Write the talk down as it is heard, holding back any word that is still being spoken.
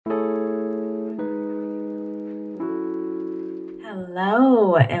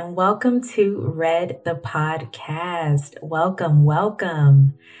Hello, and welcome to Read the Podcast.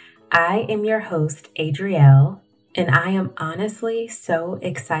 Welcome. I am your host, Adrielle, and I am honestly so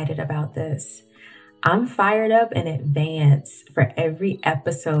excited about this. I'm fired up in advance for every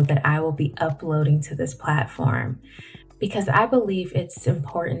episode that I will be uploading to this platform because I believe it's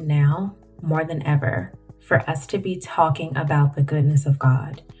important now more than ever for us to be talking about the goodness of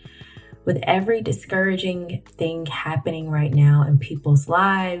God. With every discouraging thing happening right now in people's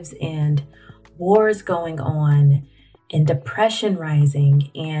lives and wars going on and depression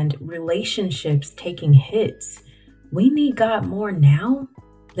rising and relationships taking hits, we need God more now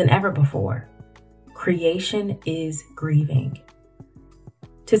than ever before. Creation is grieving.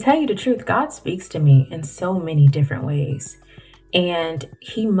 To tell you the truth, God speaks to me in so many different ways, and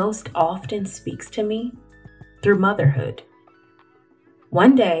He most often speaks to me through motherhood.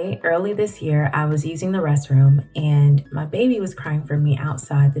 One day, early this year, I was using the restroom and my baby was crying for me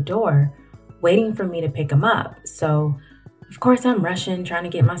outside the door, waiting for me to pick him up. So, of course, I'm rushing, trying to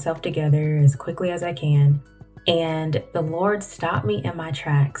get myself together as quickly as I can. And the Lord stopped me in my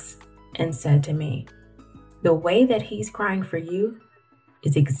tracks and said to me, "The way that He's crying for you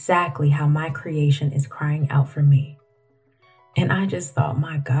is exactly how my creation is crying out for me." And I just thought,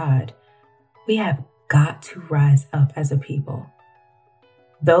 my God, we have got to rise up as a people.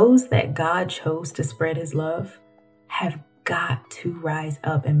 Those that God chose to spread His love have got to rise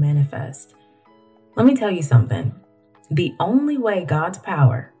up and manifest. Let me tell you something. The only way God's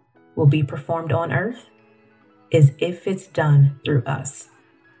power will be performed on earth is if it's done through us,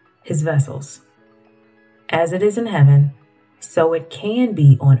 His vessels. As it is in heaven, so it can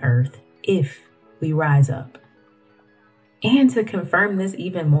be on earth if we rise up. And to confirm this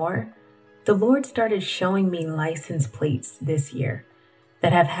even more, the Lord started showing me license plates this year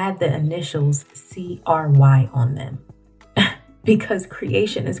that have had the initials CRY on them. Because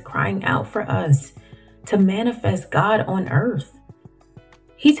creation is crying out for us to manifest God on earth.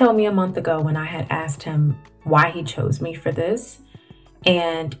 He told me a month ago when I had asked Him why He chose me for this.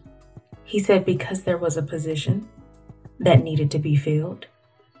 And He said, because there was a position that needed to be filled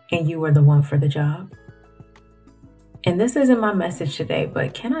and you were the one for the job. And this isn't my message today,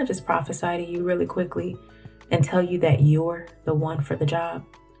 but can I just prophesy to you really quickly and tell you that you're the one for the job?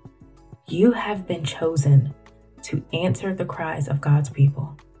 You have been chosen to answer the cries of God's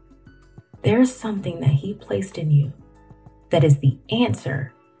people. There's something that He placed in you that is the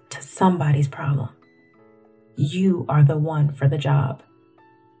answer to somebody's problem. You are the one for the job.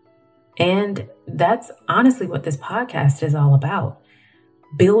 And that's honestly what this podcast is all about.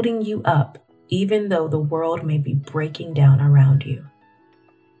 Building you up, even though the world may be breaking down around you.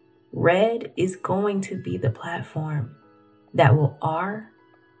 Red is going to be the platform that will R,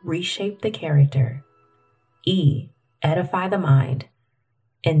 reshape the character, E, edify the mind,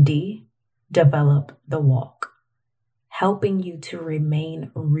 and D, develop the walk, helping you to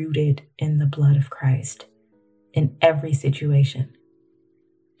remain rooted in the blood of Christ in every situation.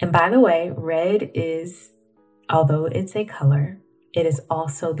 And by the way, red is, although it's a color, it is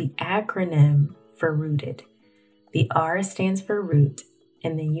also the acronym for rooted. The R stands for root,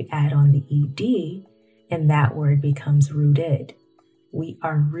 and then you add on the ED, and that word becomes rooted. We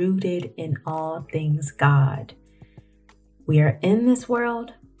are rooted in all things God. We are in this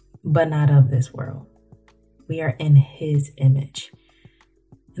world, but not of this world. We are in His image.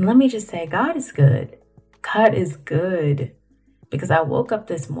 And let me just say, God is good. God is good. Because I woke up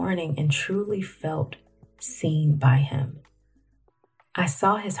this morning and truly felt seen by Him. I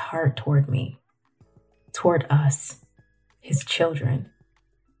saw His heart toward me, toward us, His children.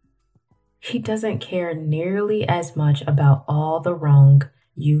 He doesn't care nearly as much about all the wrong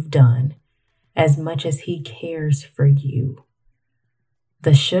you've done as much as He cares for you.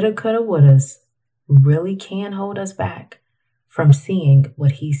 The shoulda, coulda, wouldas really can hold us back from seeing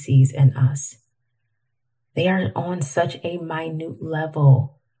what He sees in us. They are on such a minute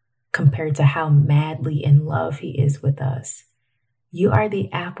level compared to how madly in love He is with us. You are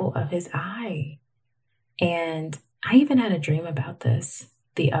the apple of His eye. And I even had a dream about this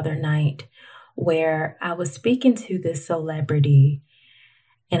the other night where I was speaking to this celebrity,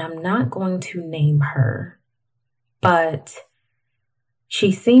 and I'm not going to name her, but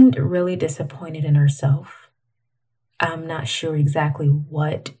she seemed really disappointed in herself. I'm not sure exactly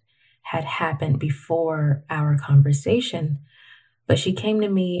what had happened before our conversation, but she came to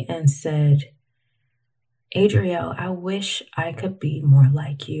me and said, "Adrielle, I wish I could be more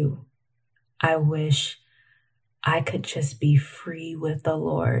like you. I wish I could just be free with the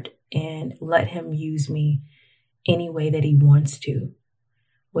Lord and let Him use me any way that He wants to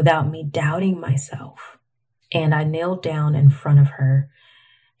without me doubting myself." And I knelt down in front of her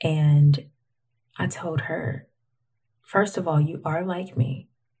and I told her, first of all, you are like me.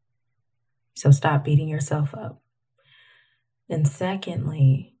 So stop beating yourself up. And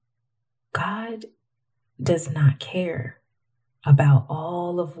secondly, God does not care about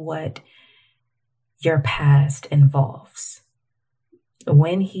all of what your past involves.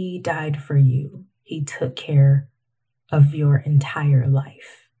 When He died for you, He took care of your entire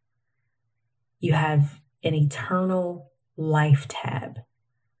life. You have an eternal life tab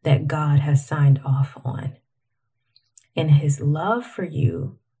that God has signed off on. And His love for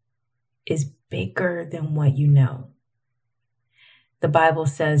you is bigger than what you know. The Bible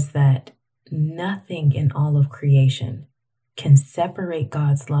says that nothing in all of creation can separate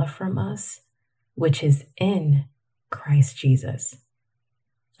God's love from us, which is in Christ Jesus.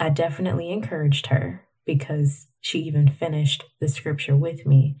 I definitely encouraged her because she even finished the scripture with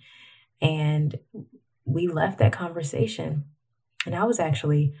me. And we left that conversation. And I was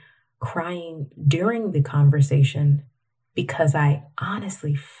actually crying during the conversation because I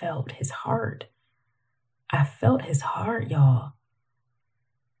honestly felt His heart. I felt His heart, y'all.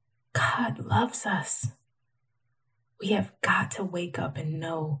 God loves us. We have got to wake up and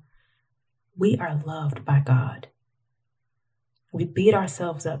know we are loved by God. We beat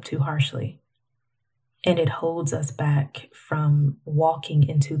ourselves up too harshly, and it holds us back from walking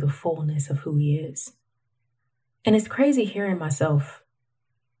into the fullness of who He is. And it's crazy hearing myself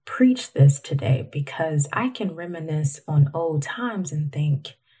preach this today because I can reminisce on old times and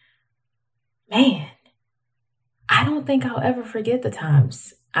think, man, I don't think I'll ever forget the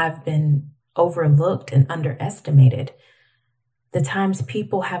times I've been overlooked and underestimated, the times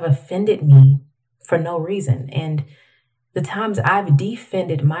people have offended me for no reason, and the times I've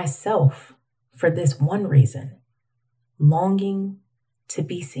defended myself for this one reason, longing to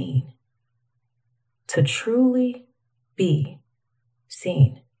be seen, to truly be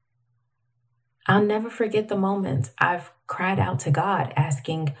seen. I'll never forget the moments I've cried out to God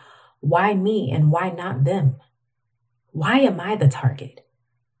asking, why me and why not them? Why am I the target?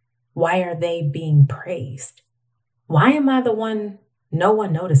 Why are they being praised? Why am I the one no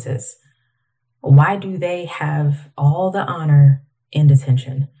one notices? Why do they have all the honor and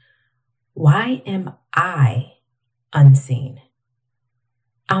attention? Why am I unseen?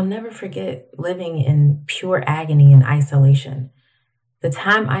 I'll never forget living in pure agony and isolation. The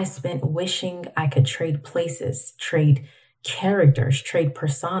time I spent wishing I could trade places, trade characters, trade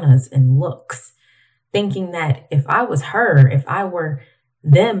personas and looks, thinking that if I was her, if I were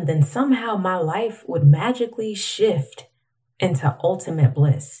them, then somehow my life would magically shift into ultimate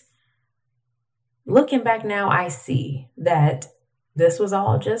bliss. Looking back now, I see that this was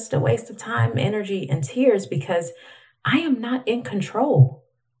all just a waste of time, energy, and tears because I am not in control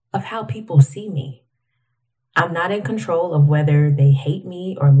of how people see me. I'm not in control of whether they hate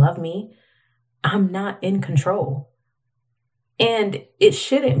me or love me. I'm not in control. And it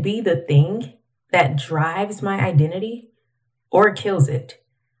shouldn't be the thing that drives my identity or kills it.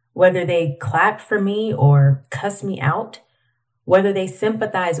 Whether they clap for me or cuss me out, whether they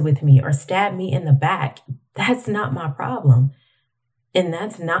sympathize with me or stab me in the back, that's not my problem. And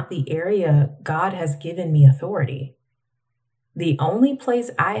that's not the area God has given me authority. The only place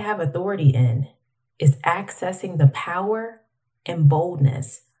I have authority in is accessing the power and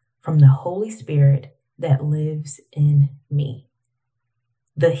boldness from the Holy Spirit that lives in me.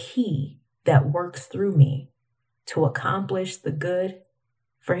 The He that works through me to accomplish the good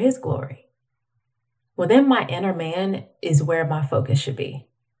for His glory. Within my inner man is where my focus should be.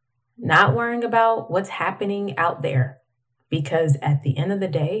 Not worrying about what's happening out there, because at the end of the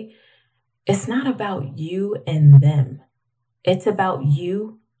day, it's not about you and them. It's about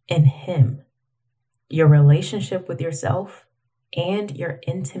you and Him, your relationship with yourself, and your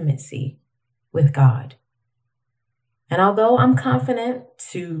intimacy with God. And although I'm confident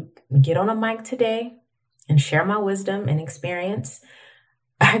to get on a mic today and share my wisdom and experience,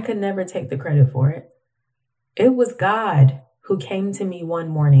 I could never take the credit for it. It was God who came to me one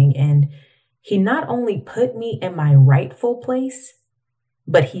morning, and He not only put me in my rightful place,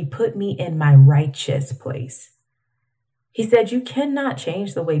 but He put me in my righteous place. He said, you cannot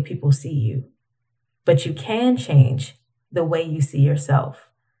change the way people see you, but you can change the way you see yourself.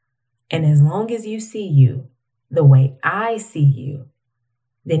 And as long as you see you the way I see you,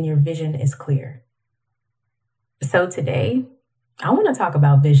 then your vision is clear. So today, I want to talk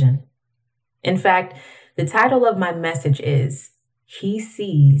about vision. In fact, the title of my message is He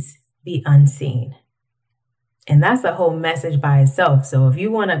Sees the Unseen. And that's a whole message by itself. So if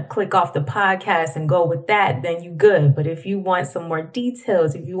you want to click off the podcast and go with that, then you good. But if you want some more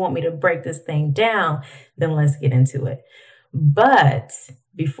details, if you want me to break this thing down, then let's get into it. But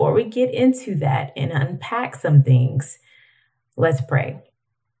before we get into that and unpack some things, let's pray.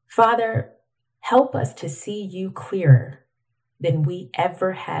 Father, help us to see you clearer than we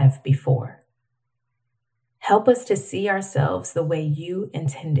ever have before. Help us to see ourselves the way you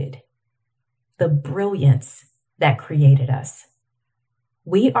intended, the brilliance that created us.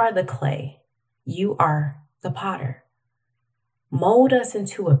 We are the clay. You are the potter. Mold us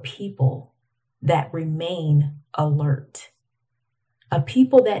into a people that remain alert, a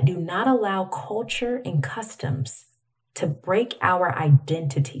people that do not allow culture and customs to break our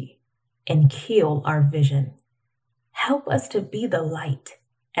identity and kill our vision. Help us to be the light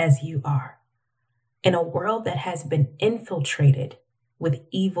as you are in a world that has been infiltrated with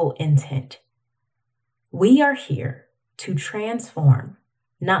evil intent. We are here to transform,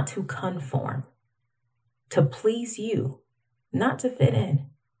 not to conform, to please you, not to fit in.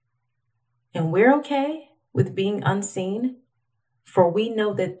 And we're okay with being unseen, for we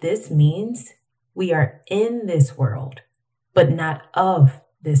know that this means we are in this world, but not of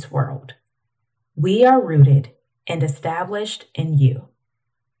this world. We are rooted and established in you,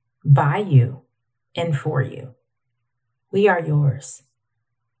 by you, and for you. We are yours.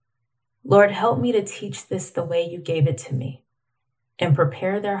 Lord, help me to teach this the way you gave it to me and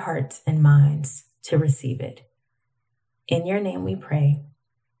prepare their hearts and minds to receive it. In your name we pray.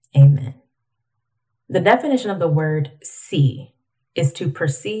 Amen. The definition of the word see is to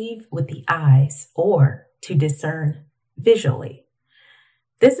perceive with the eyes or to discern visually.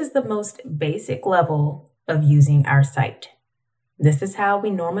 This is the most basic level of using our sight. This is how we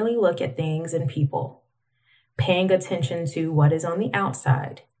normally look at things and people, paying attention to what is on the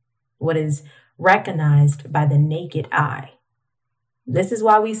outside, what is recognized by the naked eye. This is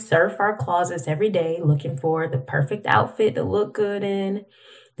why we surf our closets every day looking for the perfect outfit to look good in.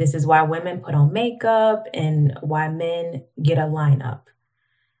 This is why women put on makeup and why men get a lineup.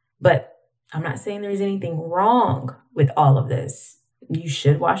 But I'm not saying there's anything wrong with all of this. You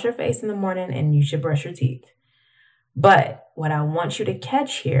should wash your face in the morning and you should brush your teeth. But what I want you to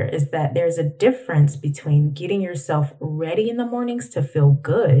catch here is that there's a difference between getting yourself ready in the mornings to feel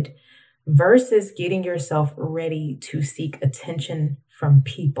good versus getting yourself ready to seek attention from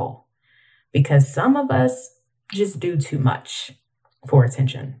people. Because some of us just do too much for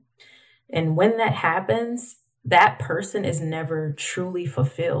attention. And when that happens, that person is never truly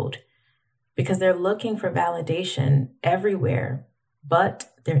fulfilled because they're looking for validation everywhere but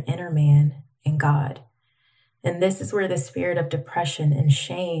their inner man and God. And this is where the spirit of depression and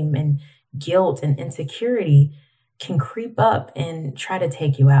shame and guilt and insecurity can creep up and try to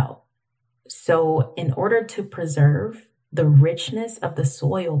take you out. So in order to preserve the richness of the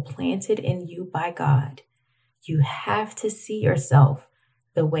soil planted in you by God, you have to see yourself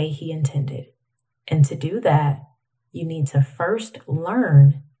the way He intended. And to do that, you need to first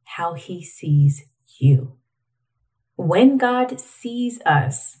learn how He sees you. When God sees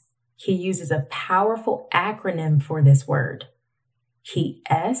us, He uses a powerful acronym for this word. He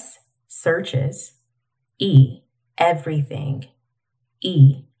searches, E, everything,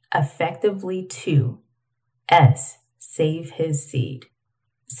 E, effectively to, save His seed.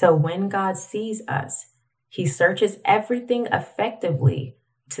 So when God sees us, He searches everything effectively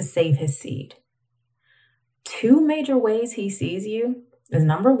to save His seed. Two major ways He sees you is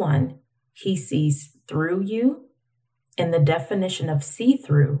number one, He sees through you, and the definition of see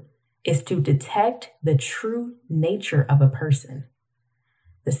through is to detect the true nature of a person.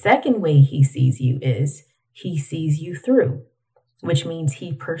 The second way He sees you is He sees you through, which means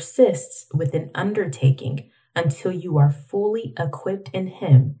He persists with an undertaking until you are fully equipped in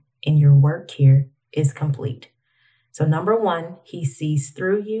Him and your work here is complete. So number one, He sees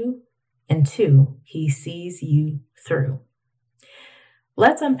through you, and two, He sees you through.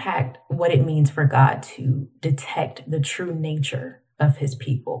 Let's unpack what it means for God to detect the true nature of His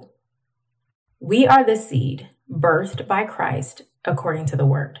people. We are the seed birthed by Christ according to the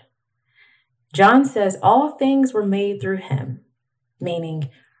word. John says all things were made through Him, meaning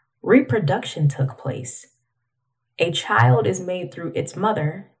reproduction took place. A child is made through its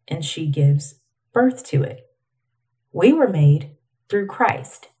mother and she gives birth to it. We were made through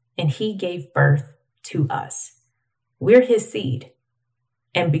Christ and He gave birth to us. We're His seed.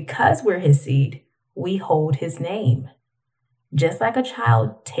 And because we're His seed, we hold His name. Just like a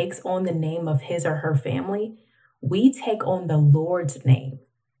child takes on the name of his or her family, we take on the Lord's name.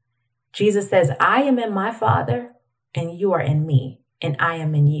 Jesus says, I am in my Father, and you are in me, and I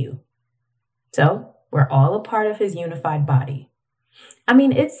am in you. So We're all a part of his unified body. I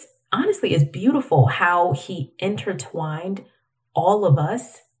mean, it's beautiful how he intertwined all of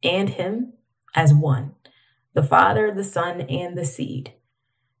us and him as one, the Father, the Son, and the seed.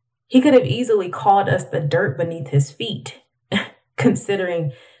 He could have easily called us the dirt beneath his feet,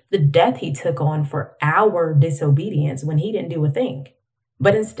 considering the death he took on for our disobedience when he didn't do a thing.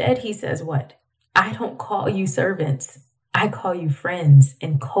 But instead, he says what? I don't call you servants. I call you friends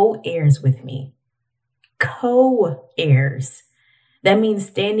and co-heirs with me. Co-heirs. That means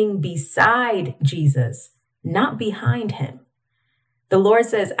standing beside Jesus, not behind him. The Lord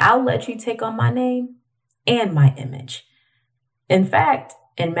says, I'll let you take on my name and my image. In fact,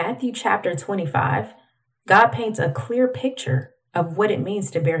 in Matthew chapter 25, God paints a clear picture of what it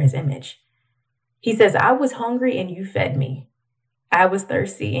means to bear his image. He says, I was hungry and you fed me. I was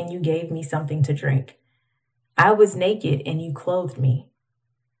thirsty and you gave me something to drink. I was naked and you clothed me.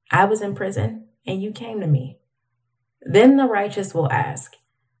 I was in prison and you came to me. Then the righteous will ask,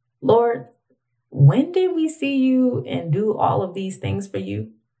 Lord, when did we see you and do all of these things for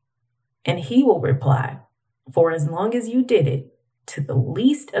you? And he will reply, for as long as you did it to the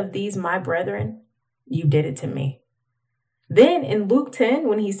least of these, my brethren, you did it to me. Then in Luke 10,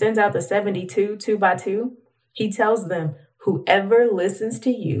 when he sends out the 72, 2 by 2, he tells them, whoever listens to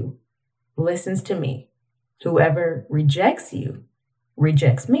you, listens to me. Whoever rejects you,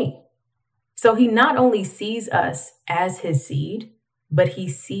 rejects me. So he not only sees us as his seed, but he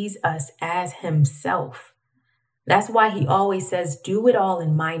sees us as himself. That's why he always says, do it all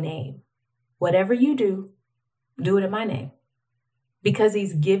in my name. Whatever you do it in my name. Because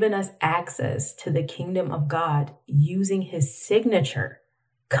he's given us access to the kingdom of God using his signature.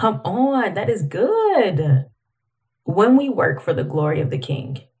 Come on, that is good. When we work for the glory of the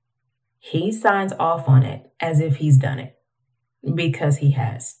King, he signs off on it as if he's done it. Because he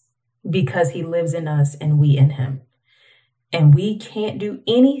has. Because he lives in us and we in him. And we can't do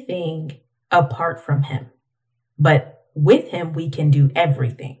anything apart from him. But with him, we can do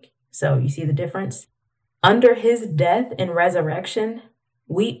everything. So you see the difference? Under his death and resurrection,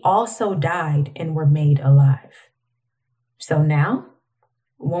 we also died and were made alive. So now,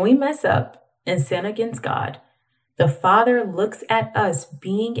 when we mess up and sin against God, the Father looks at us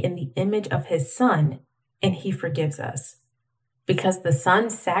being in the image of his Son, and he forgives us. Because the Son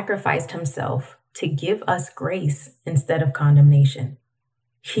sacrificed himself to give us grace instead of condemnation.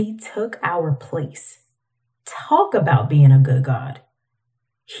 He took our place. Talk about being a good God.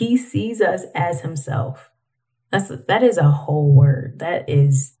 He sees us as himself. That is a whole word. That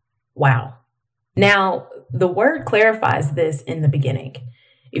is, wow. Now, the word clarifies this in the beginning.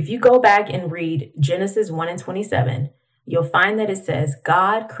 If you go back and read Genesis 1 and 27, you'll find that it says,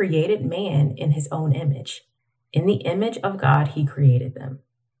 God created man in his own image. In the image of God, he created them,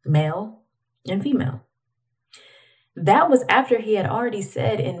 male and female. That was after he had already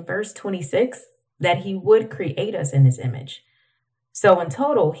said in verse 26 that he would create us in his image. So in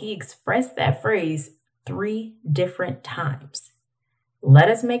total, he expressed that phrase 3 different times. Let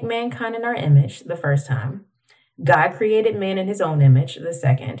us make mankind in our image, the first time. God created man in his own image, the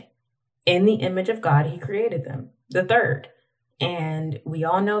second. In the image of God, he created them, the third. And we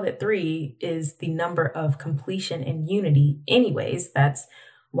all know that 3 is the number of completion and unity. Anyways, that's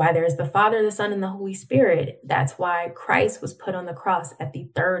why there's the Father, the Son, and the Holy Spirit. That's why Christ was put on the cross at the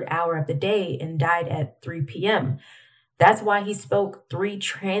 3rd hour of the day and died at 3 p.m. That's why he spoke 3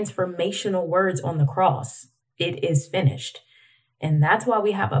 transformational words on the cross. It is finished. And that's why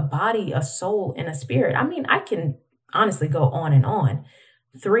we have a body, a soul, and a spirit. I mean, I can honestly go on and on.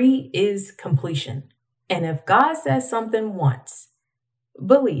 3 is completion. And if God says something once,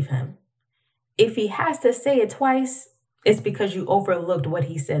 believe him. If he has to say it twice, it's because you overlooked what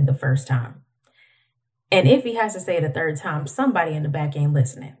he said the first time. And if he has to say it a 3rd time, somebody in the back ain't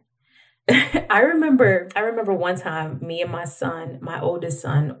listening. I remember one time me and my son, my oldest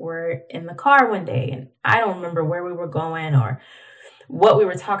son, were in the car one day, and I don't remember where we were going or what we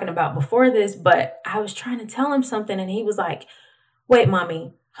were talking about before this, but I was trying to tell him something and he was like, wait,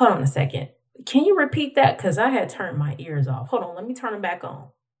 mommy, hold on a second. Can you repeat that? Because I had turned my ears off. Hold on, let me turn them back on.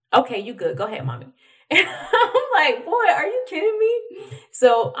 Okay, you good. Go ahead, mommy. And I'm like, boy, are you kidding me?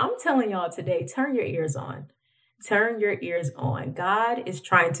 So I'm telling y'all today, turn your ears on. Turn your ears on. God is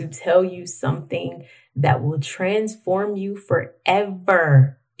trying to tell you something that will transform you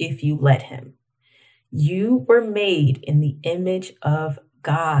forever if you let him. You were made in the image of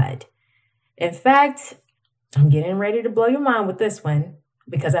God. In fact, I'm getting ready to blow your mind with this one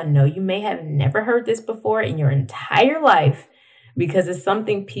because I know you may have never heard this before in your entire life because it's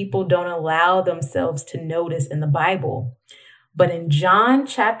something people don't allow themselves to notice in the Bible. But in John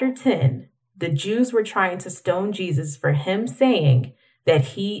chapter 10, the Jews were trying to stone Jesus for him saying that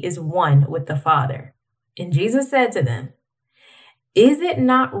he is one with the Father. And Jesus said to them, "Is it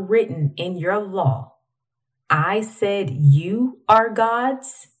not written in your law, I said you are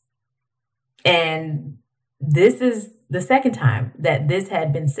gods?" And this is the second time that this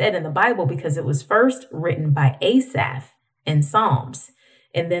had been said in the Bible, because it was first written by Asaph in Psalms,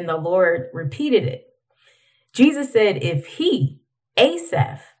 and then the Lord repeated it. Jesus said, if he,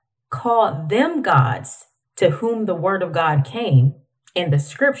 Asaph, called them gods to whom the word of God came, and the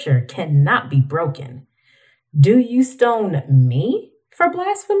scripture cannot be broken, do you stone me for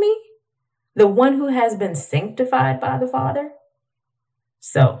blasphemy, the one who has been sanctified by the Father?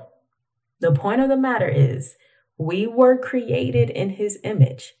 So, the point of the matter is, we were created in his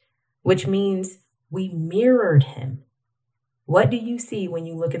image, which means we mirrored him. What do you see when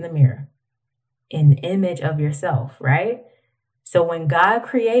you look in the mirror? An image of yourself, right? So when God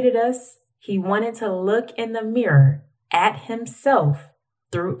created us, he wanted to look in the mirror at himself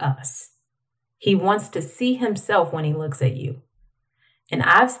through us. He wants to see himself when he looks at you. And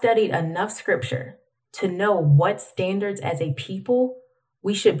I've studied enough scripture to know what standards as a people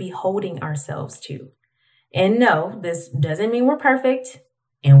we should be holding ourselves to. And no, this doesn't mean we're perfect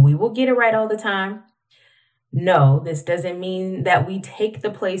and we will get it right all the time. No, this doesn't mean that we take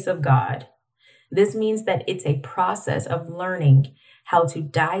the place of God. This means that it's a process of learning how to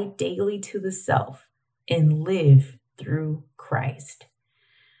die daily to the self and live through Christ.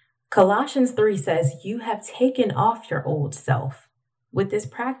 Colossians 3 says, you have taken off your old self with its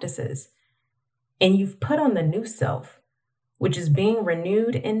practices, and you've put on the new self, which is being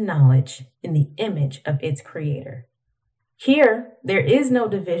renewed in knowledge in the image of its creator. Here, there is no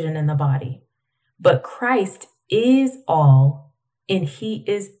division in the body, but Christ is all, and he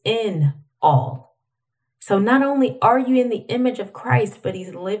is in all. So not only are you in the image of Christ, but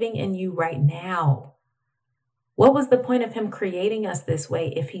he's living in you right now. What was the point of him creating us this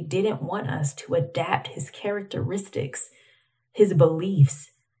way if he didn't want us to adapt his characteristics, his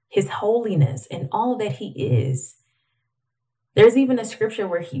beliefs, his holiness, and all that he is? There's even a scripture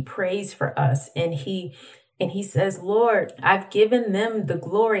where he prays for us, and he says, Lord, I've given them the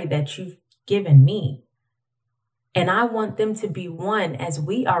glory that you've given me, and I want them to be one as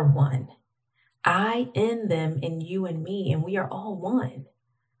we are one. I in them and you and me, and we are all one.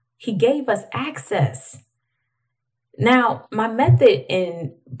 He gave us access. Now, my method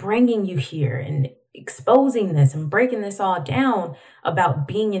in bringing you here and exposing this and breaking this all down about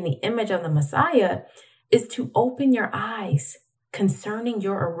being in the image of the Messiah is to open your eyes concerning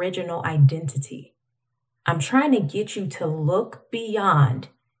your original identity. I'm trying to get you to look beyond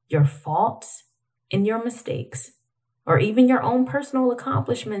your faults and your mistakes, or even your own personal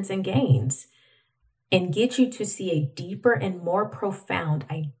accomplishments and gains, and get you to see a deeper and more profound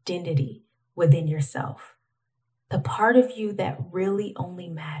identity within yourself. The part of you that really only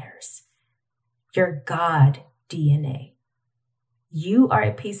matters. Your God DNA. You are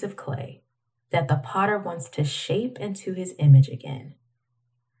a piece of clay that the potter wants to shape into his image again.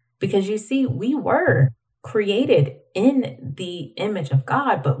 Because you see, we were created in the image of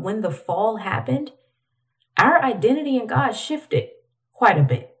God, but when the fall happened, our identity in God shifted quite a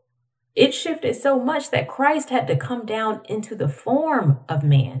bit. It shifted so much that Christ had to come down into the form of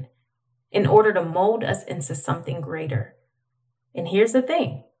man in order to mold us into something greater. And here's the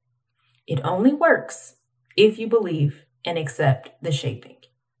thing. It only works if you believe and accept the shaping.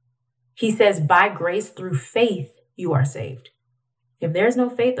 He says, by grace through faith, you are saved. If there's no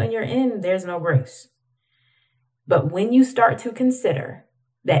faith on your end, there's no grace. But when you start to consider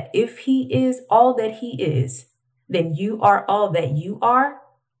that if he is all that he is, then you are all that you are,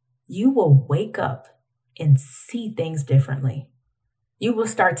 you will wake up and see things differently. You will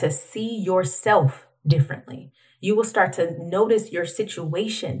start to see yourself differently. You will start to notice your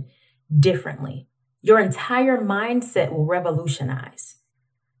situation differently. Your entire mindset will revolutionize.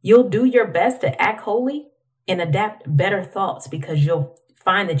 You'll do your best to act holy and adapt better thoughts, because you'll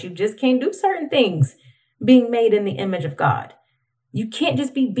find that you just can't do certain things being made in the image of God. You can't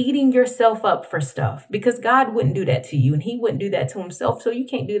just be beating yourself up for stuff, because God wouldn't do that to you and he wouldn't do that to himself. So you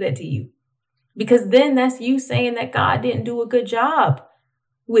can't do that to you, because then that's you saying that God didn't do a good job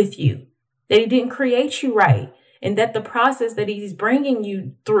with you, that he didn't create you right, and that the process that he's bringing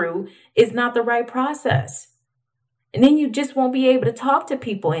you through is not the right process. And then you just won't be able to talk to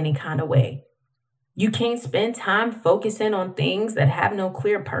people any kind of way. You can't spend time focusing on things that have no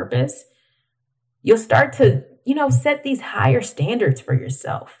clear purpose. You'll start to set these higher standards for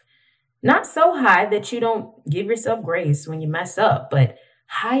yourself. Not so high that you don't give yourself grace when you mess up, but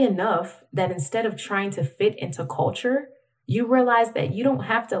high enough that instead of trying to fit into culture, You realize that you don't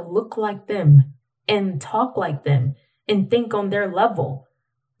have to look like them and talk like them and think on their level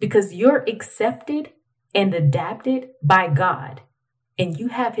because you're accepted and adapted by God and you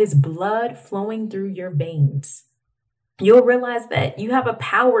have his blood flowing through your veins. You'll realize that you have a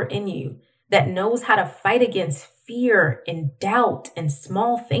power in you that knows how to fight against fear and doubt and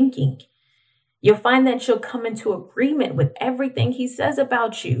small thinking. You'll find that you'll come into agreement with everything he says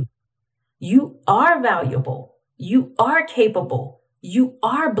about you. You are valuable. You are capable. You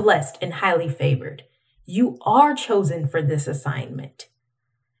are blessed and highly favored. You are chosen for this assignment.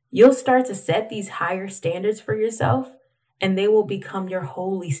 You'll start to set these higher standards for yourself, and they will become your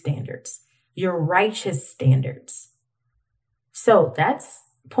holy standards, your righteous standards. So that's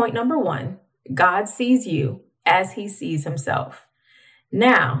point number 1. God sees you as he sees himself.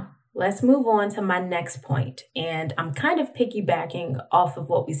 Now, let's move on to my next point, and I'm kind of piggybacking off of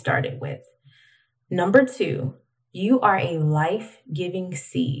what we started with. Number 2, you are a life-giving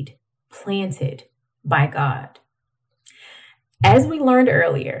seed planted by God. As we learned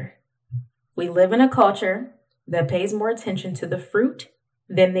earlier, we live in a culture that pays more attention to the fruit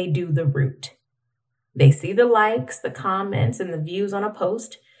than they do the root. They see the likes, the comments, and the views on a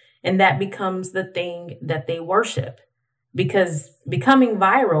post, and that becomes the thing that they worship because becoming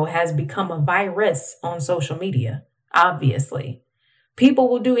viral has become a virus on social media, obviously. People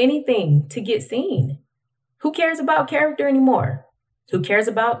will do anything to get seen. Who cares about character anymore? Who cares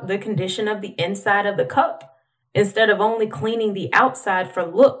about the condition of the inside of the cup instead of only cleaning the outside for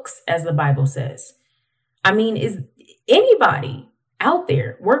looks, as the Bible says? I mean, is anybody out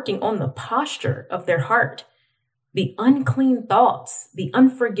there working on the posture of their heart, the unclean thoughts, the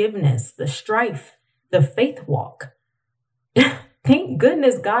unforgiveness, the strife, the faith walk? Thank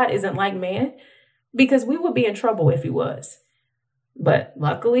goodness God isn't like man, because we would be in trouble if he was. But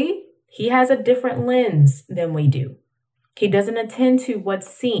luckily, he has a different lens than we do. He doesn't attend to what's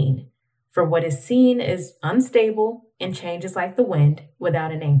seen, for what is seen is unstable and changes like the wind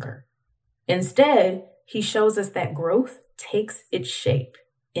without an anchor. Instead, he shows us that growth takes its shape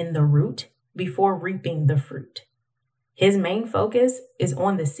in the root before reaping the fruit. His main focus is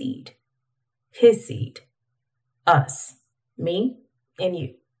on the seed, his seed, us, me and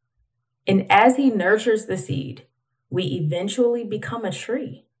you. And as he nurtures the seed, we eventually become a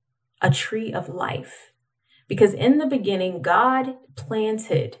tree of life. Because in the beginning, God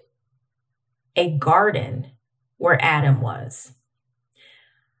planted a garden where Adam was.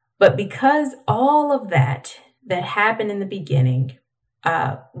 But because all of that happened in the beginning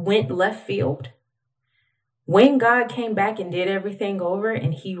went left field, when God came back and did everything over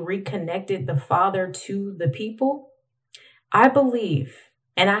and he reconnected the Father to the people, I believe,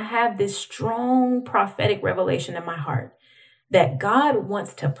 and I have this strong prophetic revelation in my heart, that God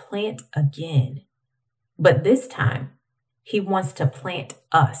wants to plant again. But this time, he wants to plant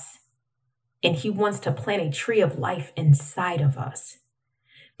us. And he wants to plant a tree of life inside of us.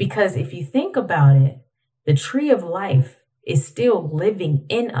 Because if you think about it, the tree of life is still living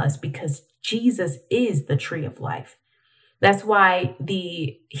in us because Jesus is the tree of life. That's why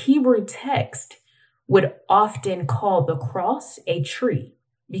the Hebrew text would often call the cross a tree,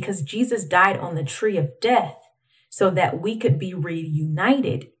 because Jesus died on the tree of death so that we could be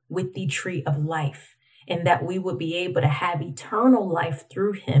reunited with the tree of life, and that we would be able to have eternal life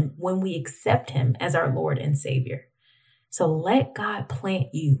through him when we accept him as our Lord and Savior. So let God plant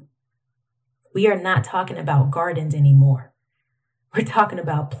you. We are not talking about gardens anymore. We're talking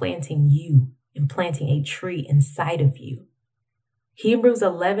about planting you and planting a tree inside of you. Hebrews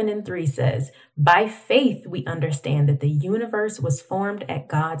 11:3 says, by faith we understand that the universe was formed at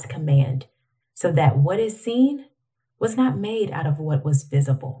God's command, so that what is seen was not made out of what was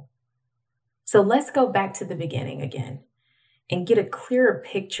visible. So let's go back to the beginning again and get a clearer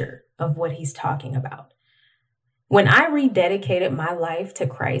picture of what he's talking about. When I rededicated my life to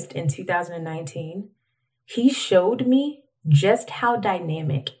Christ in 2019, he showed me just how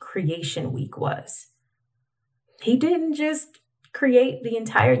dynamic Creation Week was. He didn't just create the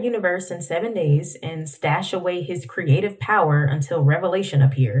entire universe in 7 days and stash away his creative power until Revelation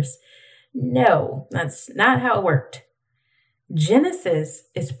appears. No, that's not how it worked. Genesis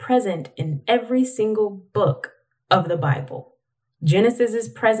is present in every single book of the Bible. Genesis is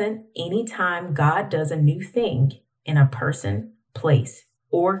present anytime God does a new thing in a person, place,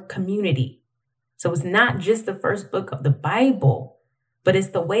 or community. So it's not just the first book of the Bible, but it's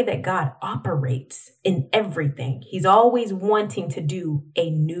the way that God operates in everything. He's always wanting to do a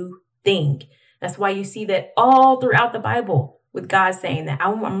new thing. That's why you see that all throughout the Bible with God saying that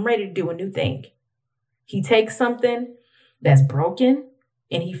I'm ready to do a new thing. He takes something that's broken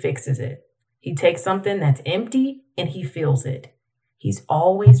and he fixes it. He takes something that's empty and he fills it. He's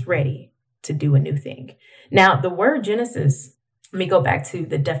always ready to do a new thing. Now, the word Genesis, let me go back to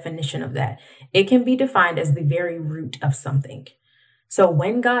the definition of that. It can be defined as the very root of something. So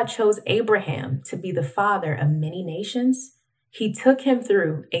when God chose Abraham to be the father of many nations, he took him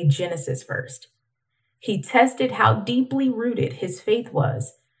through a Genesis first. He tested how deeply rooted his faith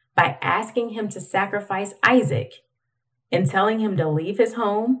was by asking him to sacrifice Isaac and telling him to leave his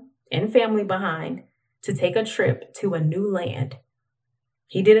home and family behind to take a trip to a new land.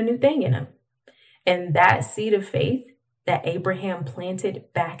 He did a new thing in him. And that seed of faith that Abraham planted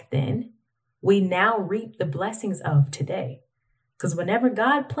back then, we now reap the blessings of today. Because whenever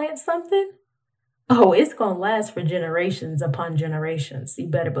God plants something, it's going to last for generations upon generations. You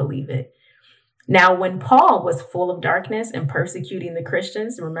better believe it. Now, when Paul was full of darkness and persecuting the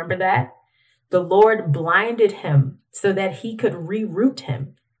Christians, remember that? The Lord blinded him so that he could reroot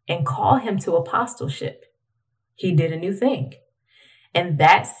him and call him to apostleship. He did a new thing. And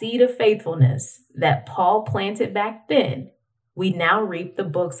that seed of faithfulness that Paul planted back then, we now reap the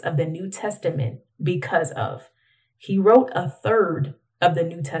books of the New Testament because of. He wrote a third of the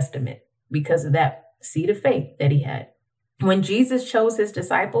New Testament because of that seed of faith that he had. When Jesus chose his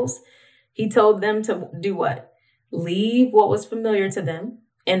disciples, he told them to do what? Leave what was familiar to them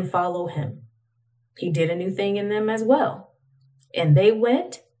and follow him. He did a new thing in them as well. And they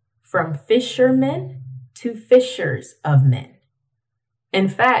went from fishermen to fishers of men. In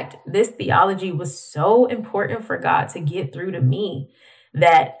fact, this theology was so important for God to get through to me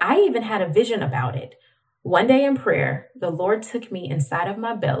that I even had a vision about it. One day in prayer, the Lord took me inside of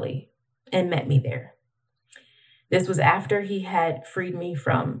my belly and met me there. This was after he had freed me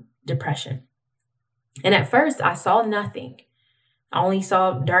from depression. And at first, I saw nothing. I only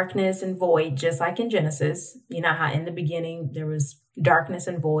saw darkness and void, just like in Genesis. You know how in the beginning there was darkness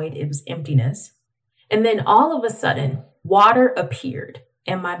and void, it was emptiness. And then all of a sudden, water appeared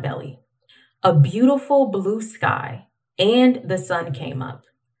in my belly, a beautiful blue sky, and the sun came up.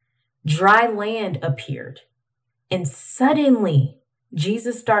 Dry land appeared. And suddenly,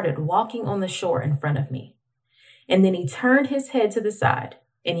 Jesus started walking on the shore in front of me. And then he turned his head to the side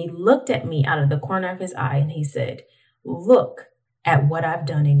and he looked at me out of the corner of his eye and he said, "Look at what I've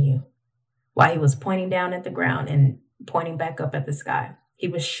done in you." While he was pointing down at the ground and pointing back up at the sky, he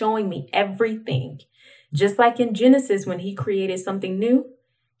was showing me everything. Just like in Genesis, when he created something new,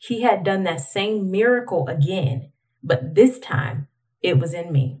 he had done that same miracle again, but this time it was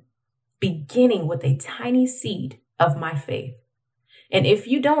in me, beginning with a tiny seed of my faith. And if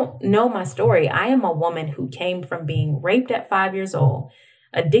you don't know my story, I am a woman who came from being raped at 5 years old,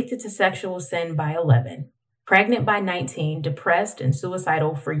 addicted to sexual sin by 11, pregnant by 19, depressed and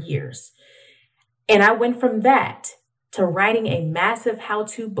suicidal for years. And I went from that to writing a massive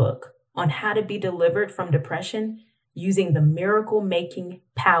how-to book on how to be delivered from depression using the miracle-making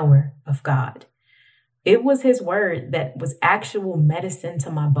power of God. It was his word that was actual medicine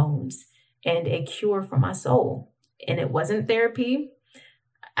to my bones and a cure for my soul. And it wasn't therapy.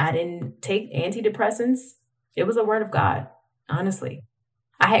 I didn't take antidepressants. It was the word of God, honestly.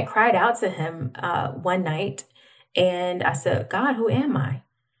 I had cried out to him one night and I said, "God, who am I?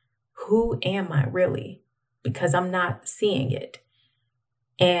 Who am I really? Because I'm not seeing it."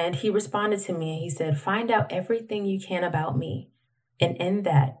 And he responded to me and he said, "Find out everything you can about me. And in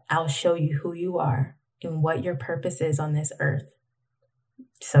that, I'll show you who you are and what your purpose is on this earth."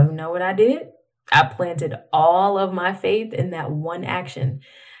 So you know what I did? I planted all of my faith in that one action.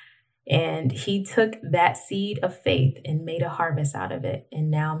 And he took that seed of faith and made a harvest out of it.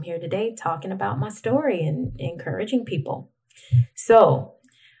 And now I'm here today talking about my story and encouraging people. So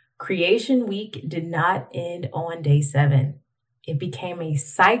Creation Week did not end on day 7. It became a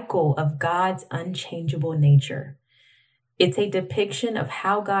cycle of God's unchangeable nature. It's a depiction of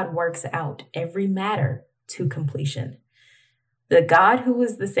how God works out every matter to completion. The God who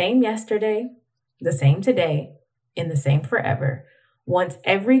was the same yesterday, the same today, and the same forever wants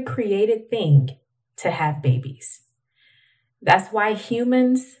every created thing to have babies. That's why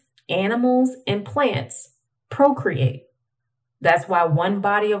humans, animals, and plants procreate. That's why one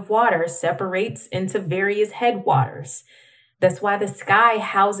body of water separates into various headwaters. That's why the sky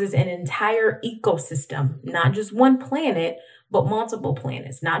houses an entire ecosystem, not just one planet, but multiple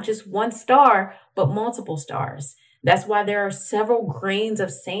planets, not just one star, but multiple stars. That's why there are several grains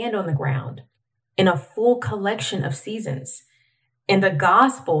of sand on the ground and a full collection of seasons. And the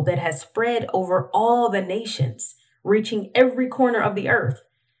gospel that has spread over all the nations, reaching every corner of the earth.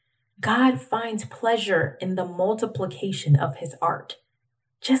 God finds pleasure in the multiplication of his art,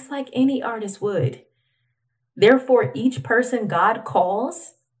 just like any artist would. Therefore, each person God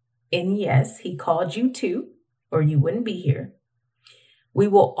calls and yes, he called you too, or you wouldn't be here. We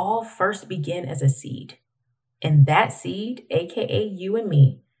will all first begin as a seed, and that seed, aka you and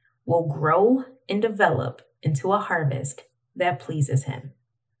me, will grow and develop into a harvest that pleases him.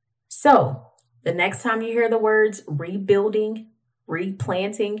 So, the next time you hear the words rebuilding,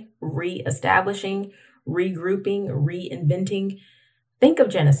 replanting, reestablishing, regrouping, reinventing, think of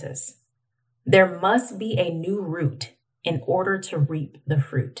Genesis. There must be a new root in order to reap the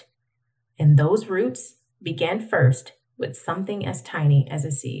fruit. And those roots began first with something as tiny as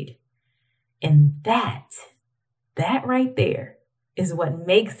a seed. And that right there is what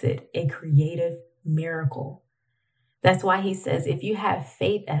makes it a creative miracle. That's why he says, if you have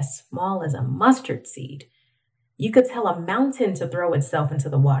faith as small as a mustard seed, you could tell a mountain to throw itself into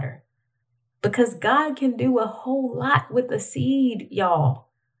the water. Because God can do a whole lot with a seed, y'all.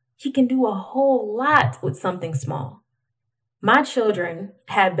 He can do a whole lot with something small. My children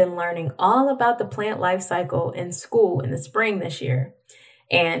have been learning all about the plant life cycle in school in the spring this year.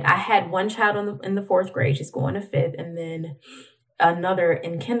 And I had one child in the fourth grade, she's going to fifth, and then another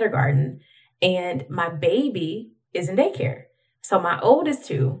in kindergarten. And my baby is in daycare. So my oldest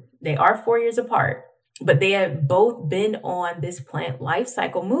two, they are 4 years apart, but they have both been on this plant life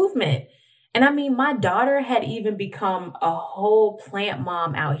cycle movement. And I mean, my daughter had even become a whole plant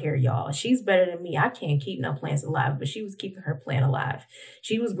mom out here, y'all. She's better than me. I can't keep no plants alive, but she was keeping her plant alive.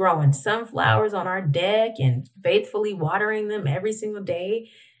 She was growing sunflowers on our deck and faithfully watering them every single day.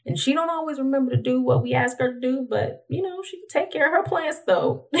 And she don't always remember to do what we ask her to do, but you know, she can take care of her plants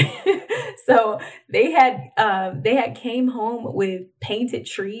though. So they had came home with painted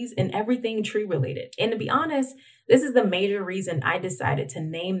trees and everything tree related. And to be honest, this is the major reason I decided to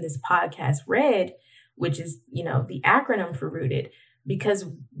name this podcast RED, which is, you know, the acronym for Rooted, because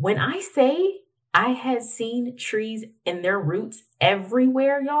when I say I had seen trees and their roots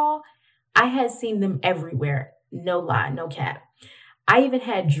everywhere, y'all, I had seen them everywhere. No lie, no cap. I even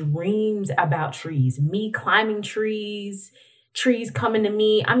had dreams about trees, me climbing trees, trees coming to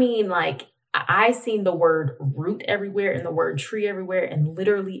me. I mean, like, I seen the word root everywhere and the word tree everywhere and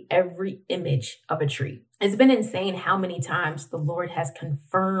literally every image of a tree. It's been insane how many times the Lord has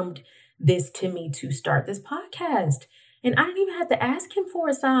confirmed this to me to start this podcast. And I didn't even have to ask him for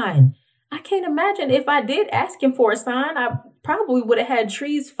a sign. I can't imagine if I did ask him for a sign, I probably would have had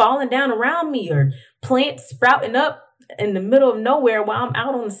trees falling down around me or plants sprouting up in the middle of nowhere while I'm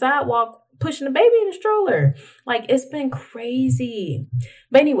out on the sidewalk pushing a baby in a stroller. Like, it's been crazy.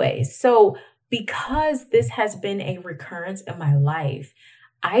 But anyway, so because this has been a recurrence in my life,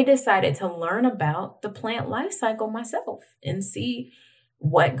 I decided to learn about the plant life cycle myself and see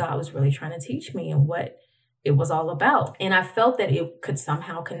what God was really trying to teach me and what it was all about. And I felt that it could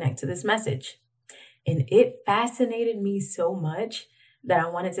somehow connect to this message. And it fascinated me so much that I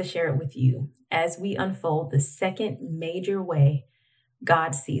wanted to share it with you as we unfold the second major way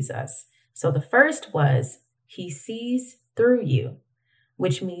God sees us. So the first was he sees through you,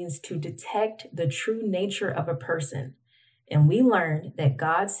 which means to detect the true nature of a person. And we learned that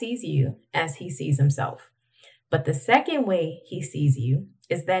God sees you as he sees himself. But the second way he sees you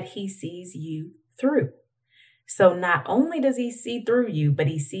is that he sees you through. So not only does he see through you, but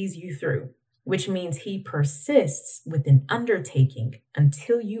he sees you through, which means he persists with an undertaking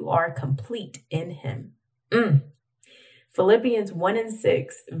until you are complete in him. Philippians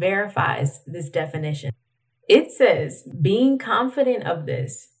 1:6 verifies this definition. It says, being confident of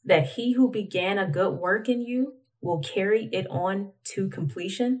this, that he who began a good work in you will carry it on to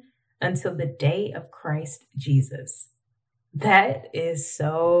completion until the day of Christ Jesus. That is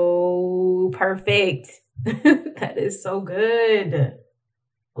so perfect. That is so good.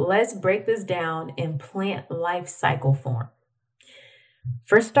 Let's break this down in plant life cycle form.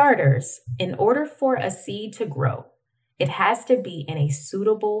 For starters, in order for a seed to grow, it has to be in a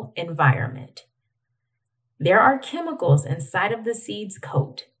suitable environment. There are chemicals inside of the seed's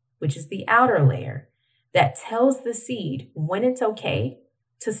coat, which is the outer layer, that tells the seed when it's okay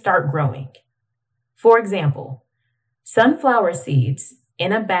to start growing. For example, sunflower seeds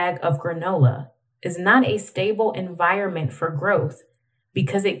in a bag of granola is not a stable environment for growth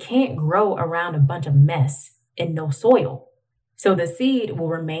because it can't grow around a bunch of mess and no soil. So the seed will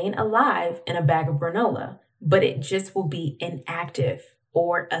remain alive in a bag of granola, but it just will be inactive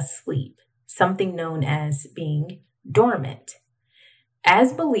or asleep, something known as being dormant.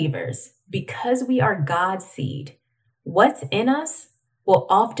 As believers, because we are God's seed, what's in us will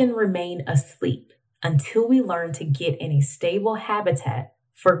often remain asleep until we learn to get in a stable habitat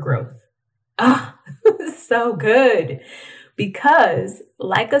for growth. So good. Because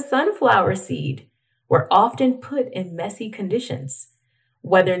like a sunflower seed, we're often put in messy conditions.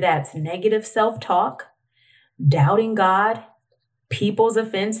 Whether that's negative self-talk, doubting God, people's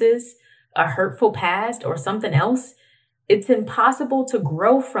offenses, a hurtful past, or something else, it's impossible to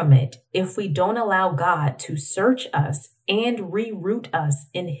grow from it if we don't allow God to search us and reroot us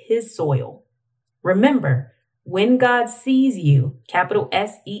in his soil. Remember, when God sees you, capital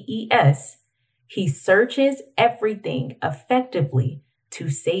SEES, he searches everything effectively to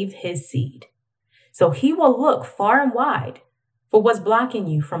save his seed. So he will look far and wide for what's blocking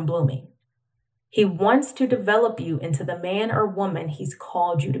you from blooming. He wants to develop you into the man or woman he's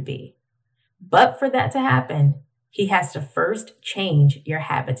called you to be. But for that to happen, he has to first change your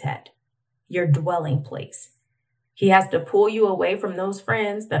habitat, your dwelling place. He has to pull you away from those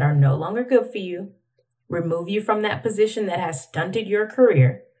friends that are no longer good for you, remove you from that position that has stunted your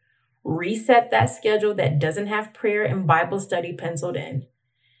career, reset that schedule that doesn't have prayer and Bible study penciled in.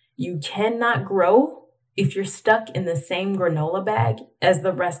 You cannot grow if you're stuck in the same granola bag as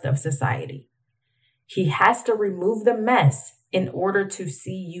the rest of society. He has to remove the mess in order to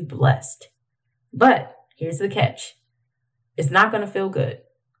see you blessed. But here's the catch. It's not going to feel good.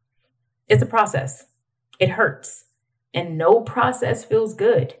 It's a process. It hurts. And no process feels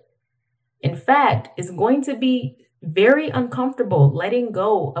good. In fact, it's going to be very uncomfortable letting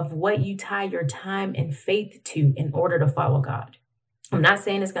go of what you tie your time and faith to in order to follow God. I'm not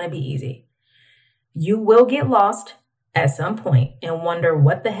saying it's going to be easy. You will get lost at some point and wonder,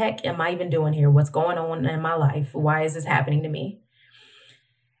 what the heck am I even doing here? What's going on in my life? Why is this happening to me?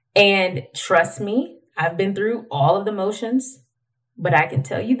 And trust me, I've been through all of the motions, but I can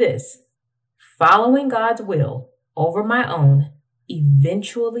tell you this, following God's will over my own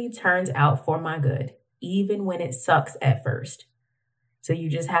eventually turns out for my good, even when it sucks at first. So you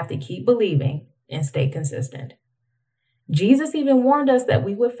just have to keep believing and stay consistent. Jesus even warned us that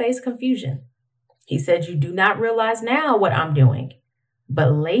we would face confusion. He said, you do not realize now what I'm doing,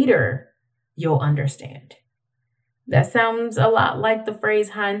 but later you'll understand. That sounds a lot like the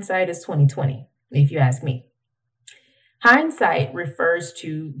phrase hindsight is 20/20, if you ask me. Hindsight refers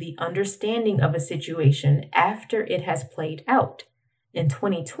to the understanding of a situation after it has played out. And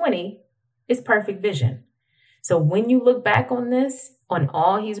 20/20 is perfect vision. So when you look back on this, on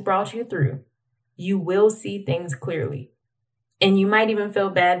all he's brought you through, you will see things clearly. And you might even feel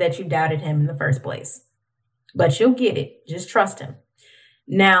bad that you doubted him in the first place. But you'll get it. Just trust him.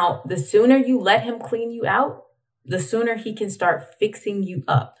 Now, the sooner you let him clean you out, the sooner he can start fixing you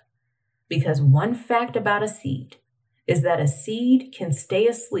up. Because one fact about a seed is that a seed can stay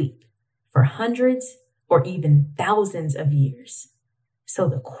asleep for hundreds or even thousands of years. So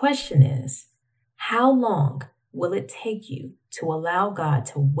the question is, how long will it take you to allow God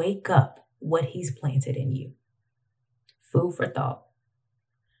to wake up what he's planted in you? Food for thought.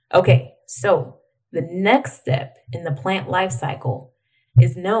 Okay, so the next step in the plant life cycle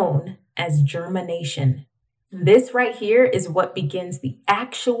is known as germination. This right here is what begins the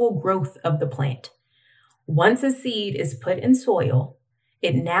actual growth of the plant. Once a seed is put in soil,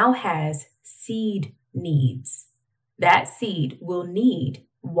 it now has seed needs. That seed will need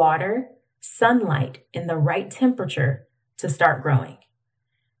water, sunlight, and the right temperature to start growing.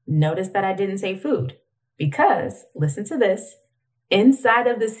 Notice that I didn't say food because, listen to this, inside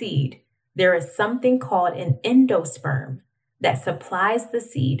of the seed, there is something called an endosperm that supplies the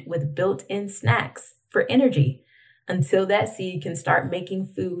seed with built-in snacks for energy until that seed can start making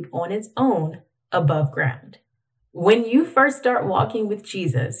food on its own above ground. When you first start walking with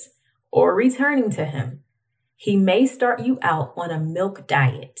Jesus or returning to him, he may start you out on a milk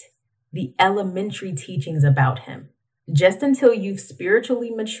diet, the elementary teachings about him, just until you've spiritually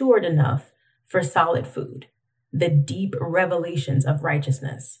matured enough for solid food, the deep revelations of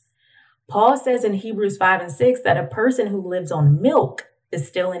righteousness. Paul says in Hebrews 5:6 that a person who lives on milk is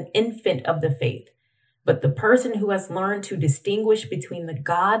still an infant of the faith, but the person who has learned to distinguish between the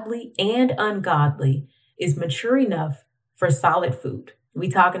godly and ungodly is mature enough for solid food. We're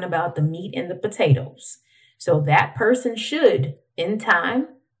talking about the meat and the potatoes. So that person should, in time,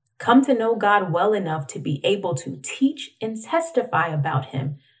 come to know God well enough to be able to teach and testify about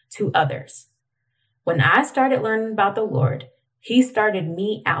him to others. When I started learning about the Lord, he started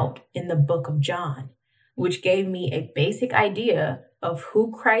me out in the book of John, which gave me a basic idea of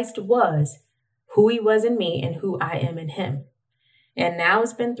who Christ was, who he was in me, and who I am in him. And now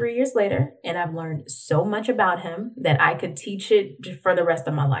it's been 3 years later, and I've learned so much about him that I could teach it for the rest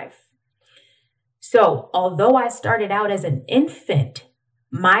of my life. So although I started out as an infant,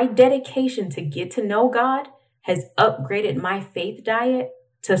 my dedication to get to know God has upgraded my faith diet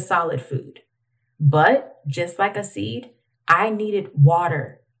to solid food. But just like a seed, I needed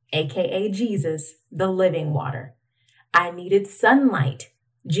water, aka Jesus, the living water. I needed sunlight,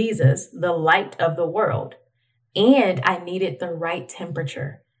 Jesus, the light of the world. And I needed the right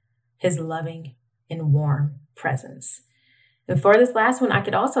temperature, his loving and warm presence. And for this last one, I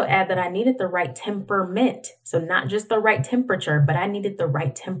could also add that I needed the right temperament. So not just the right temperature, but I needed the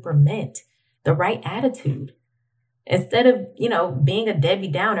right temperament, the right attitude. Instead of, being a Debbie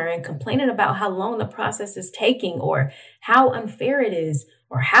Downer and complaining about how long the process is taking or how unfair it is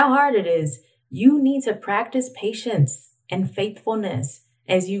or how hard it is, you need to practice patience and faithfulness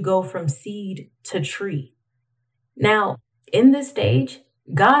as you go from seed to tree. Now, in this stage,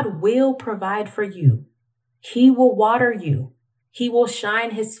 God will provide for you. He will water you. He will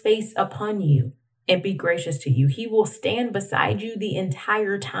shine his face upon you and be gracious to you. He will stand beside you the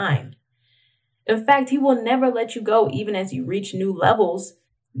entire time. In fact, he will never let you go even as you reach new levels.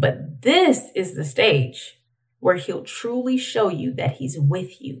 But this is the stage where he'll truly show you that he's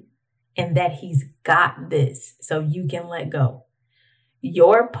with you and that he's got this so you can let go.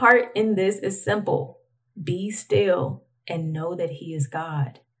 Your part in this is simple. Be still and know that he is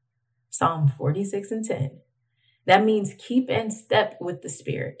God. Psalm 46:10. That means keep in step with the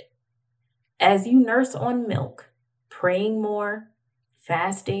Spirit. As you nurse on milk, praying more,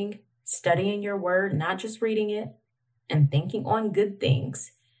 fasting, studying your word, not just reading it, and thinking on good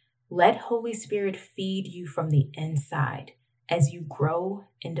things, let Holy Spirit feed you from the inside as you grow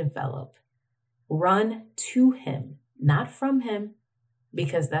and develop. Run to him, not from him,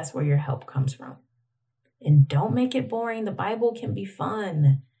 because that's where your help comes from. And don't make it boring. The Bible can be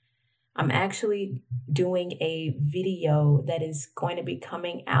fun. I'm actually doing a video that is going to be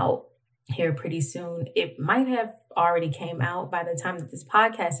coming out here pretty soon. It might have already came out by the time that this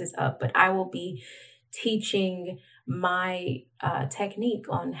podcast is up, but I will be teaching my technique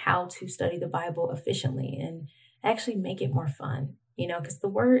on how to study the Bible efficiently and actually make it more fun, because the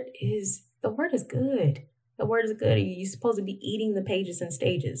word is good. The word is good. You're supposed to be eating the pages and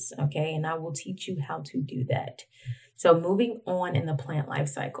stages, okay? And I will teach you how to do that. So moving on in the plant life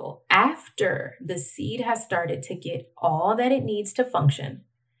cycle, after the seed has started to get all that it needs to function,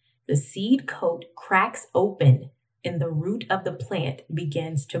 the seed coat cracks open and the root of the plant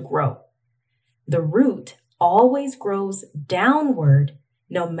begins to grow. The root always grows downward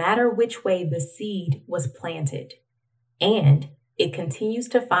no matter which way the seed was planted. And it continues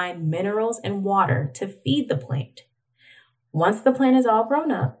to find minerals and water to feed the plant. Once the plant is all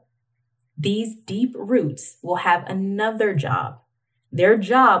grown up, these deep roots will have another job. Their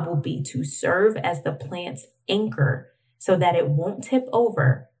job will be to serve as the plant's anchor so that it won't tip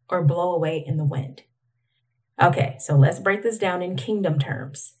over or blow away in the wind. Okay, so let's break this down in kingdom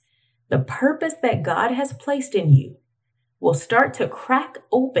terms. The purpose that God has placed in you will start to crack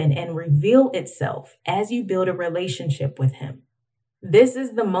open and reveal itself as you build a relationship with him. This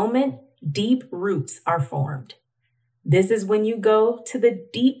is the moment deep roots are formed. This is when you go to the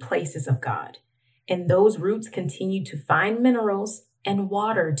deep places of God, and those roots continue to find minerals and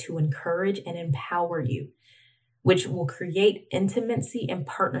water to encourage and empower you, which will create intimacy and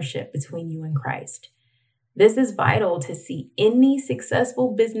partnership between you and Christ. This is vital to see any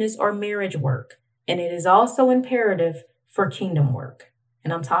successful business or marriage work, and it is also imperative for kingdom work.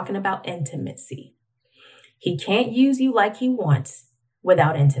 And I'm talking about intimacy. He can't use you like he wants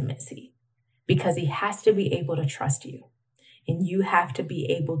without intimacy, because he has to be able to trust you, and you have to be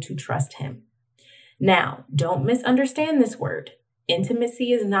able to trust him. Now, don't misunderstand this word.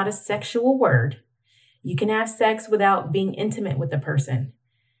 Intimacy is not a sexual word. You can have sex without being intimate with a person.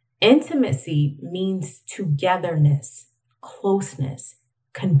 Intimacy means togetherness, closeness,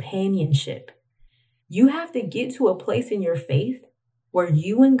 companionship. You have to get to a place in your faith where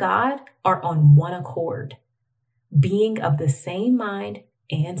you and God are on one accord, being of the same mind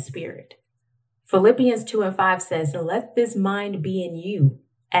and spirit. Philippians 2:5 says, "Let this mind be in you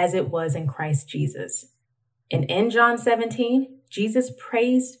as it was in Christ Jesus." And in John 17, Jesus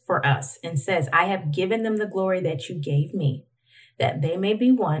prays for us and says, "I have given them the glory that you gave me, that they may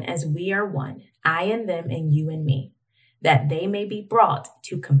be one as we are one, I and them and you and me, that they may be brought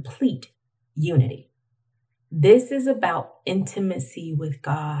to complete unity." This is about intimacy with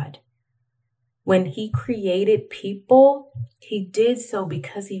God. When he created people, he did so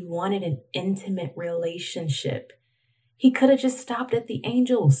because he wanted an intimate relationship. He could have just stopped at the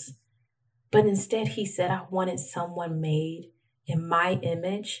angels, but instead he said, "I wanted someone made in my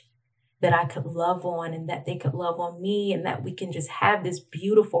image that I could love on and that they could love on me and that we can just have this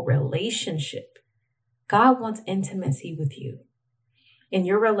beautiful relationship." God wants intimacy with you, and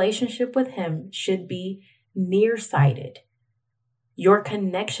your relationship with him should be nearsighted. Your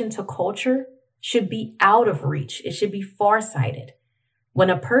connection to culture should be out of reach. It should be farsighted. When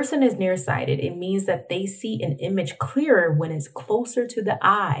a person is nearsighted, it means that they see an image clearer when it's closer to the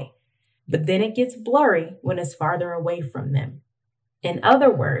eye, but then it gets blurry when it's farther away from them. In other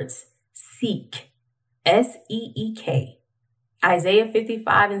words, seek, S-E-E-K. Isaiah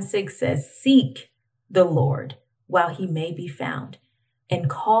 55:6 says, "Seek the Lord while he may be found, and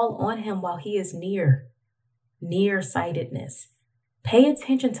call on him while he is near." Nearsightedness. Pay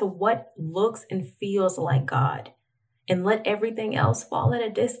attention to what looks and feels like God, and let everything else fall at a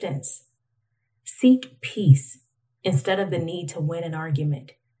distance. Seek peace instead of the need to win an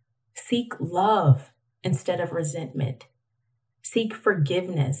argument. Seek love instead of resentment. Seek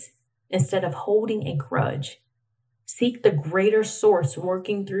forgiveness instead of holding a grudge. Seek the greater source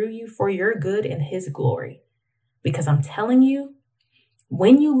working through you for your good and his glory. Because I'm telling you,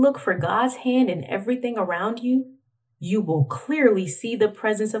 when you look for God's hand in everything around you, you will clearly see the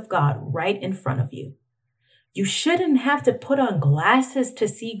presence of God right in front of you. You shouldn't have to put on glasses to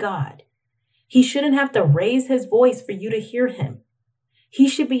see God. He shouldn't have to raise his voice for you to hear him. He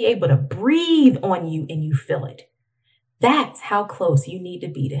should be able to breathe on you and you feel it. That's how close you need to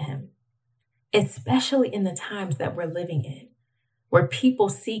be to him, especially in the times that we're living in, where people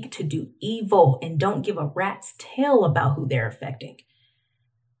seek to do evil and don't give a rat's tail about who they're affecting.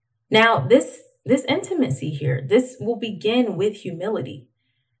 Now, this intimacy here, this will begin with humility.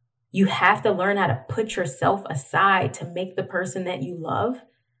 You have to learn how to put yourself aside to make the person that you love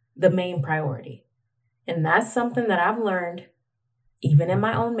the main priority. And that's something that I've learned even in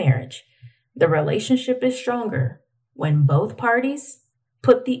my own marriage. The relationship is stronger when both parties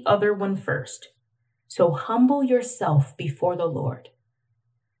put the other one first. So humble yourself before the Lord.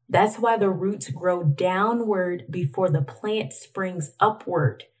 That's why the roots grow downward before the plant springs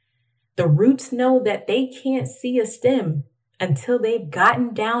upward. The roots know that they can't see a stem until they've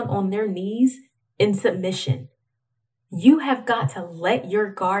gotten down on their knees in submission. You have got to let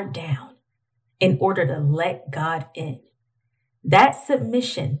your guard down in order to let God in. That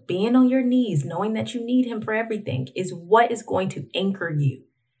submission, being on your knees, knowing that you need him for everything, is what is going to anchor you.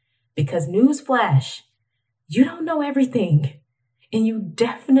 Because newsflash, you don't know everything, and you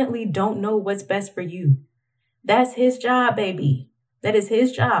definitely don't know what's best for you. That's his job, baby. That is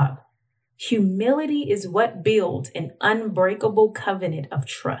his job. Humility is what builds an unbreakable covenant of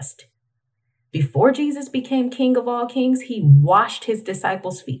trust. Before Jesus became King of all kings, he washed his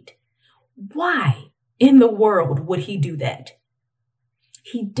disciples' feet. Why in the world would he do that?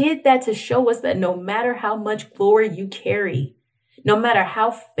 He did that to show us that no matter how much glory you carry, no matter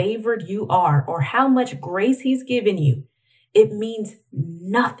how favored you are or how much grace he's given you, it means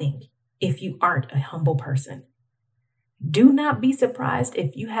nothing if you aren't a humble person. Do not be surprised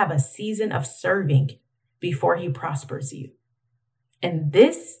if you have a season of serving before he prospers you. And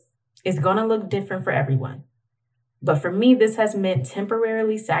this is going to look different for everyone. But for me, this has meant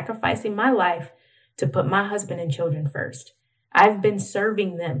temporarily sacrificing my life to put my husband and children first. I've been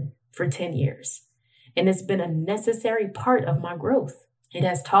serving them for 10 years, and it's been a necessary part of my growth. It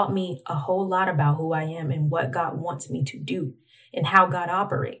has taught me a whole lot about who I am and what God wants me to do and how God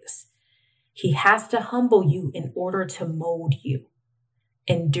operates. He has to humble you in order to mold you.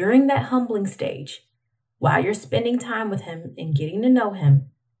 And during that humbling stage, while you're spending time with him and getting to know him,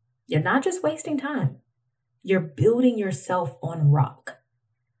 you're not just wasting time. You're building yourself on rock.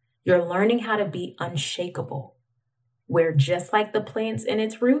 You're learning how to be unshakable, where just like the plants in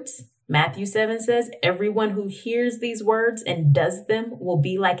its roots, Matthew 7 says, everyone who hears these words and does them will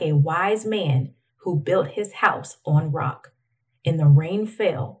be like a wise man who built his house on rock. And the rain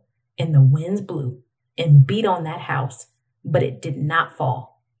fell, and the winds blew and beat on that house, but it did not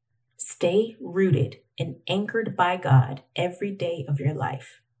fall. Stay rooted and anchored by God every day of your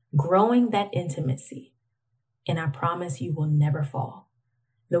life, growing that intimacy. And I promise you will never fall.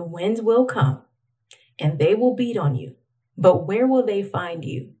 The winds will come and they will beat on you, but where will they find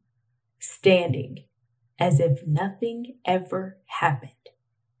you? Standing as if nothing ever happened.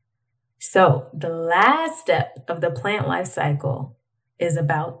 So the last step of the plant life cycle is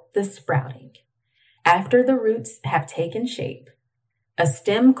about the sprouting. After the roots have taken shape, a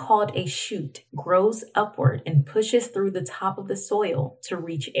stem called a shoot grows upward and pushes through the top of the soil to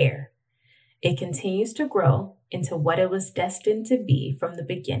reach air. It continues to grow into what it was destined to be from the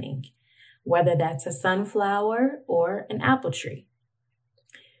beginning, whether that's a sunflower or an apple tree.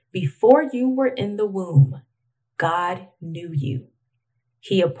 Before you were in the womb, God knew you.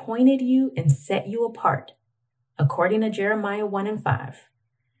 He appointed you and set you apart. According to Jeremiah 1:5,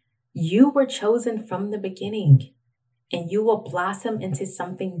 you were chosen from the beginning, and you will blossom into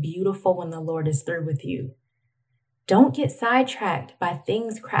something beautiful when the Lord is through with you. Don't get sidetracked by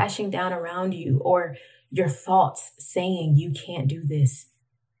things crashing down around you or your thoughts saying you can't do this.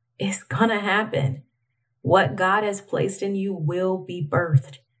 It's gonna happen. What God has placed in you will be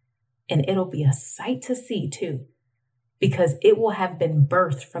birthed, and it'll be a sight to see too, because it will have been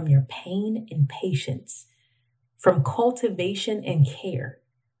birthed from your pain and patience, from cultivation and care.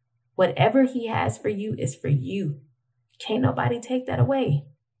 Whatever He has for you is for you. Can't nobody take that away.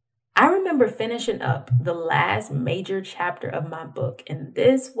 I remember finishing up the last major chapter of my book, and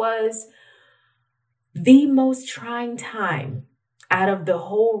this was the most trying time out of the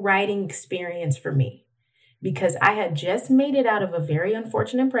whole writing experience for me, because I had just made it out of a very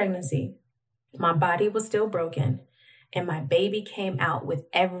unfortunate pregnancy. My body was still broken, and my baby came out with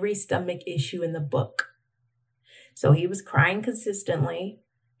every stomach issue in the book. So he was crying consistently,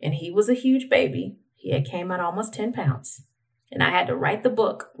 and he was a huge baby. He had came out almost 10 pounds. And I had to write the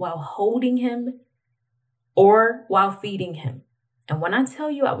book while holding him or while feeding him. And when I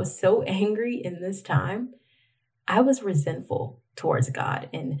tell you I was so angry in this time, I was resentful towards God.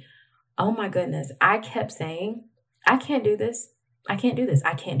 And oh my goodness, I kept saying, I can't do this. I can't do this.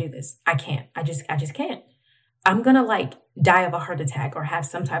 I can't do this. I can't. I just can't. I'm going to die of a heart attack or have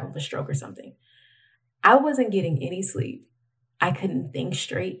some type of a stroke or something. I wasn't getting any sleep. I couldn't think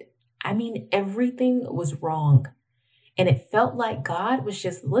straight. I mean, everything was wrong. And it felt like God was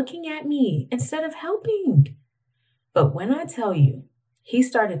just looking at me instead of helping. But when I tell you, He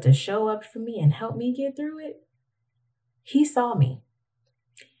started to show up for me and help me get through it, He saw me.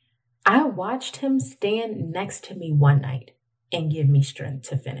 I watched Him stand next to me one night and give me strength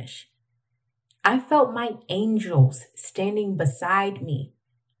to finish. I felt my angels standing beside me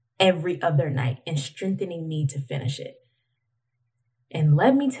every other night and strengthening me to finish it. And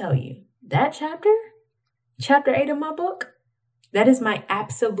let me tell you, that chapter 8 of my book, that is my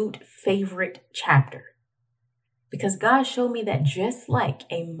absolute favorite chapter. Because God showed me that just like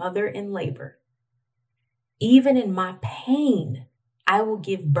a mother in labor, even in my pain, I will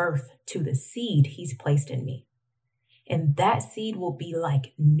give birth to the seed He's placed in me. And that seed will be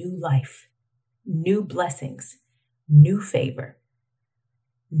like new life, new blessings, new favor,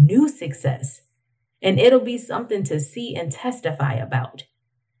 new success. And it'll be something to see and testify about.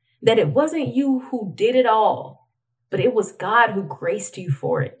 That it wasn't you who did it all, but it was God who graced you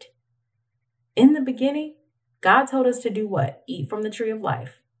for it. In the beginning, God told us to do what? Eat from the tree of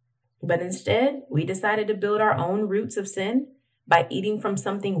life. But instead, we decided to build our own roots of sin by eating from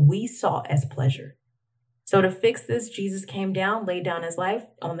something we saw as pleasure. So to fix this, Jesus came down, laid down His life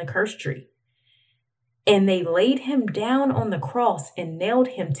on the cursed tree. And they laid Him down on the cross and nailed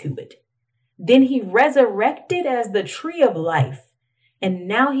Him to it. Then He resurrected as the tree of life. And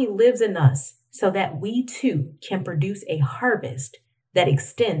now He lives in us so that we too can produce a harvest that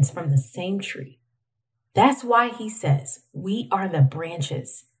extends from the same tree. That's why He says we are the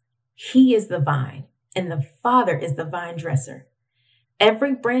branches. He is the vine, and the Father is the vine dresser.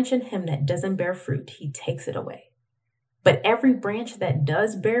 Every branch in Him that doesn't bear fruit, He takes it away. But every branch that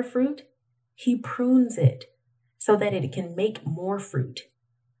does bear fruit, He prunes it so that it can make more fruit.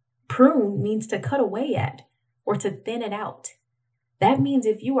 Prune means to cut away at or to thin it out. That means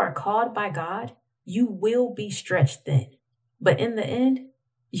if you are called by God, you will be stretched thin. But in the end,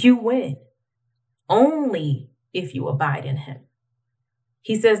 you win. Only if you abide in Him.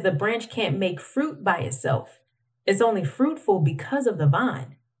 He says the branch can't make fruit by itself. It's only fruitful because of the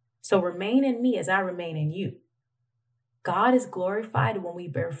vine. So remain in me as I remain in you. God is glorified when we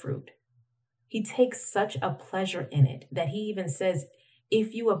bear fruit. He takes such a pleasure in it that He even says,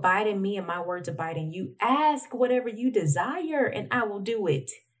 if you abide in me and my words abide in you, ask whatever you desire and I will do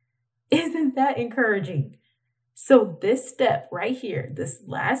it. Isn't that encouraging? So this step right here, this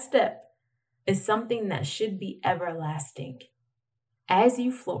last step, is something that should be everlasting. As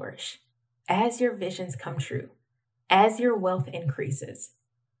you flourish, as your visions come true, as your wealth increases,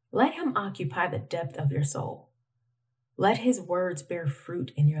 let Him occupy the depth of your soul. Let His words bear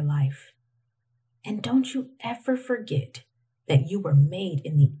fruit in your life. And don't you ever forget that you were made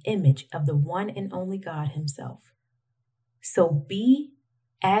in the image of the one and only God Himself. So be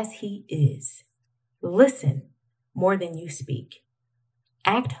as He is. Listen more than you speak.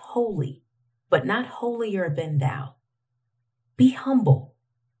 Act holy, but not holier than thou. Be humble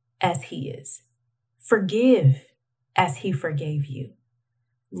as He is. Forgive as He forgave you.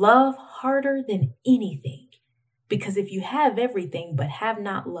 Love harder than anything, because if you have everything but have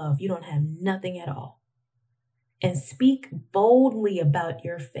not love, you don't have nothing at all. And speak boldly about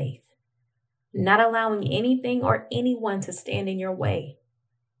your faith, not allowing anything or anyone to stand in your way.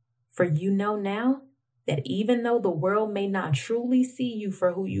 For you know now that even though the world may not truly see you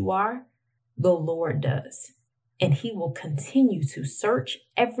for who you are, the Lord does. And He will continue to search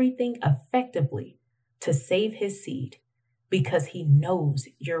everything effectively to save his seed because he knows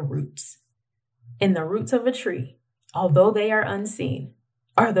your roots. And the roots of a tree, although they are unseen,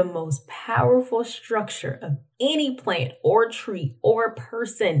 are the most powerful structure of any plant or tree or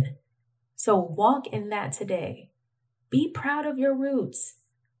person. So walk in that today. Be proud of your roots.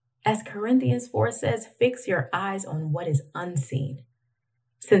 As Corinthians 4 says, fix your eyes on what is unseen,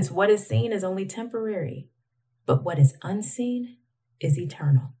 since what is seen is only temporary, but what is unseen is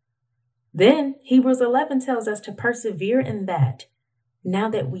eternal. Then Hebrews 11 tells us to persevere in that, now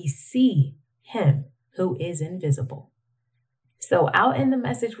that we see him who is invisible. So I'll end the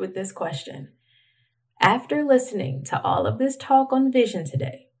message with this question. After listening to all of this talk on vision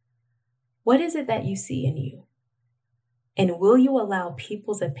today, what is it that you see in you? And will you allow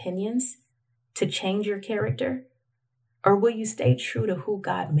people's opinions to change your character? Or will you stay true to who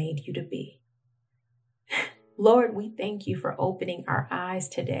God made you to be? Lord, we thank you for opening our eyes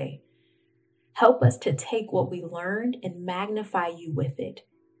today. Help us to take what we learned and magnify you with it.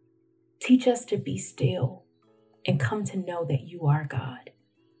 Teach us to be still and come to know that you are God,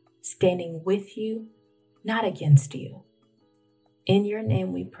 standing with you, not against you. In your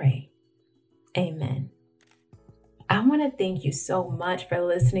name we pray. Amen. I want to thank you so much for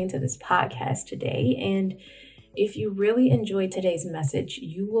listening to this podcast today. And if you really enjoyed today's message,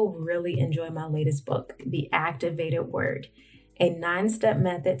 you will really enjoy my latest book, The Activated Word, a 9-step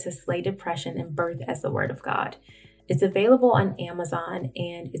method to slay depression and birth as the Word of God. It's available on Amazon,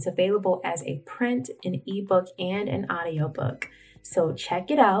 and it's available as a print, an ebook, and an audiobook. So check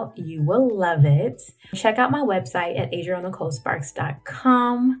it out. You will love it. Check out my website at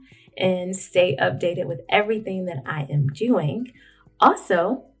adrielnicolesparks.com and stay updated with everything that I am doing.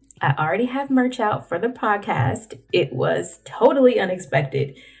 Also, I already have merch out for the podcast. It was totally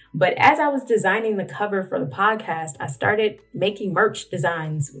unexpected. But as I was designing the cover for the podcast, I started making merch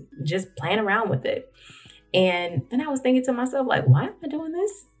designs, just playing around with it. And then I was thinking to myself, like, why am I doing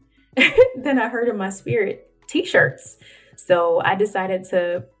this? Then I heard in my spirit, t-shirts. So I decided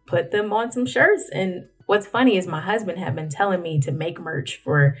to put them on some shirts. And what's funny is my husband had been telling me to make merch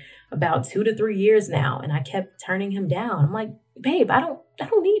for about 2 to 3 years now. And I kept turning him down. I'm like, babe, I don't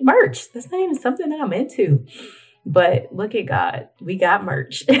need merch. That's not even something that I'm into. But look at God. We got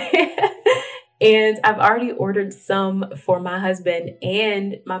merch. And I've already ordered some for my husband,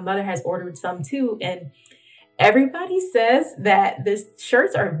 and my mother has ordered some too. And everybody says that the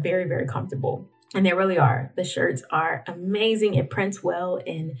shirts are very, very comfortable. And they really are. The shirts are amazing. It prints well.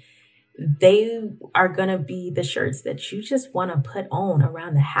 And they are going to be the shirts that you just want to put on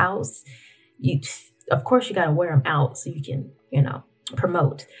around the house. Of course, you got to wear them out so you can,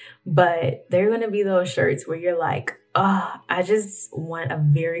 promote. But they're going to be those shirts where you're like, oh, I just want a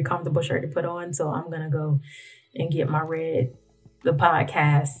very comfortable shirt to put on. So I'm going to go and get my Read the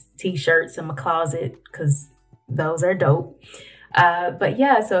Podcast t-shirts in my closet because those are dope. But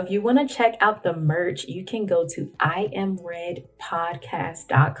yeah, so if you want to check out the merch, you can go to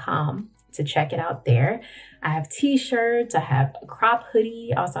IamReadPodcast.com to check it out there. I have t-shirts, I have a crop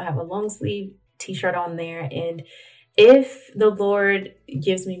hoodie, I also have a long sleeve t-shirt on there. And if the Lord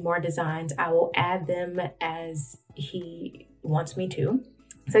gives me more designs, I will add them as He wants me to.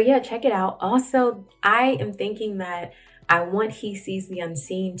 So yeah, check it out. Also, I am thinking that I want He Sees the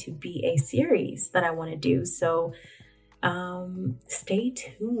Unseen to be a series that I want to do. So stay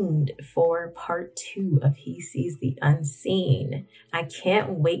tuned for part 2 of He Sees the Unseen. I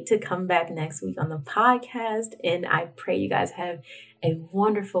can't wait to come back next week on the podcast, and I pray you guys have a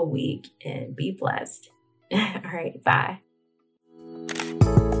wonderful week and be blessed. All right, bye.